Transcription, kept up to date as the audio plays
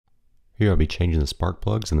Here I'll be changing the spark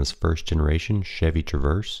plugs in this first generation Chevy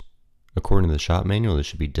Traverse. According to the shop manual, this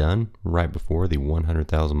should be done right before the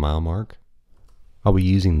 100,000 mile mark. I'll be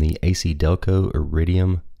using the AC Delco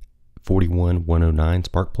Iridium 41109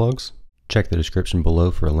 spark plugs. Check the description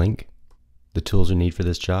below for a link. The tools you need for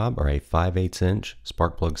this job are a 5/8 inch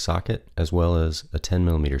spark plug socket as well as a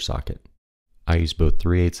 10mm socket. I use both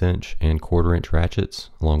 3/8 inch and 1/4 inch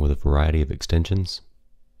ratchets along with a variety of extensions.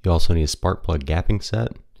 You also need a spark plug gapping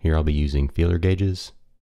set. Here I'll be using feeler gauges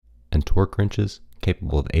and torque wrenches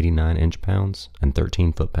capable of 89 inch-pounds and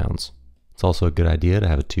 13 foot-pounds. It's also a good idea to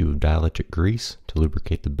have a tube of dielectric grease to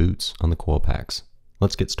lubricate the boots on the coil packs.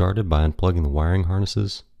 Let's get started by unplugging the wiring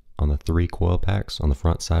harnesses on the 3 coil packs on the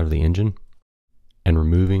front side of the engine and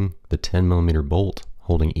removing the 10mm bolt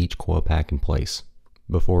holding each coil pack in place.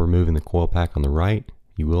 Before removing the coil pack on the right,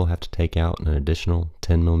 you will have to take out an additional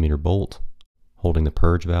 10mm bolt holding the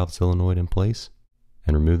purge valve solenoid in place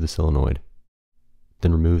and remove the solenoid.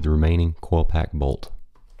 Then remove the remaining coil pack bolt.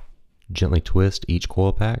 Gently twist each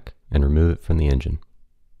coil pack and remove it from the engine.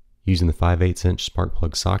 Using the 5/8 inch spark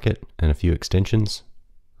plug socket and a few extensions,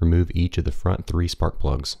 remove each of the front 3 spark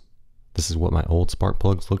plugs. This is what my old spark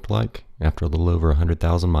plugs looked like after a little over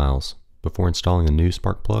 100,000 miles. Before installing the new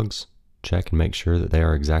spark plugs, check and make sure that they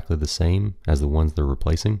are exactly the same as the ones they're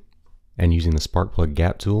replacing. And using the spark plug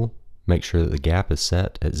gap tool, make sure that the gap is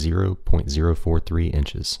set at 0.043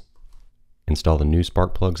 inches. Install the new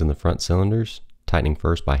spark plugs in the front cylinders, tightening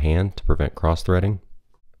first by hand to prevent cross-threading.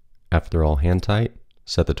 After they're all hand tight,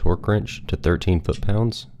 set the torque wrench to 13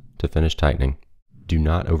 foot-pounds to finish tightening. Do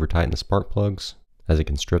not over-tighten the spark plugs as it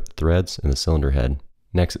can strip the threads in the cylinder head.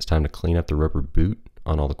 Next, it's time to clean up the rubber boot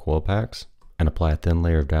on all the coil packs and apply a thin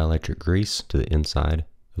layer of dielectric grease to the inside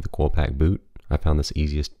of the coil pack boot. I found this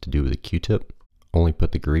easiest to do with a Q-tip. Only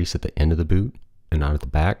put the grease at the end of the boot and not at the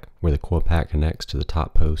back where the coil pack connects to the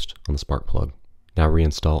top post on the spark plug. Now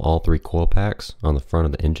reinstall all 3 coil packs on the front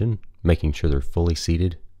of the engine, making sure they're fully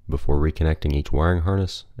seated before reconnecting each wiring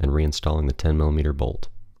harness and reinstalling the 10mm bolt.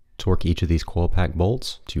 Torque each of these coil pack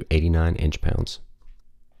bolts to 89 inch-pounds.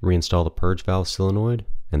 Reinstall the purge valve solenoid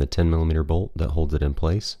and the 10mm bolt that holds it in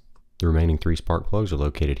place. The remaining 3 spark plugs are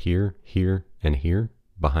located here, here, and here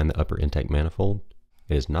behind the upper intake manifold.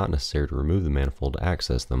 It is not necessary to remove the manifold to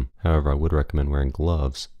access them. However, I would recommend wearing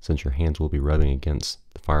gloves since your hands will be rubbing against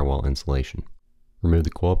the firewall insulation. Remove the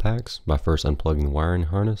coil packs by first unplugging the wiring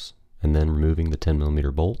harness and then removing the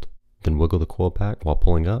 10mm bolt. Then wiggle the coil pack while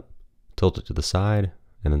pulling up, tilt it to the side,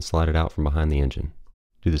 and then slide it out from behind the engine.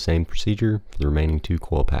 Do the same procedure for the remaining 2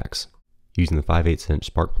 coil packs. Using the 5/8 inch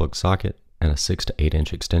spark plug socket and a 6 to 8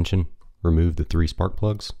 inch extension, remove the 3 spark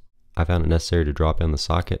plugs. I found it necessary to drop in the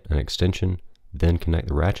socket and extension, then connect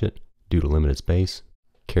the ratchet due to limited space.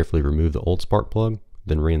 Carefully remove the old spark plug,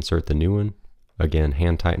 then reinsert the new one. Again,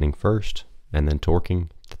 hand tightening first, and then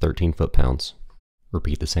torquing to 13 foot-pounds.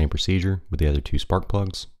 Repeat the same procedure with the other 2 spark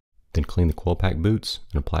plugs. Then clean the coil pack boots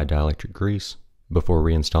and apply dielectric grease before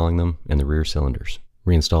reinstalling them in the rear cylinders.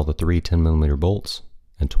 Reinstall the 3 10mm bolts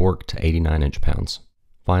and torque to 89 inch-pounds.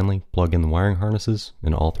 Finally, plug in the wiring harnesses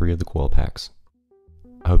in all 3 of the coil packs.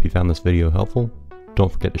 I hope you found this video helpful. Don't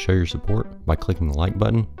forget to show your support by clicking the like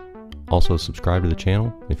button. Also subscribe to the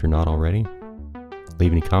channel if you're not already.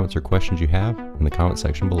 Leave any comments or questions you have in the comment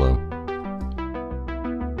section below.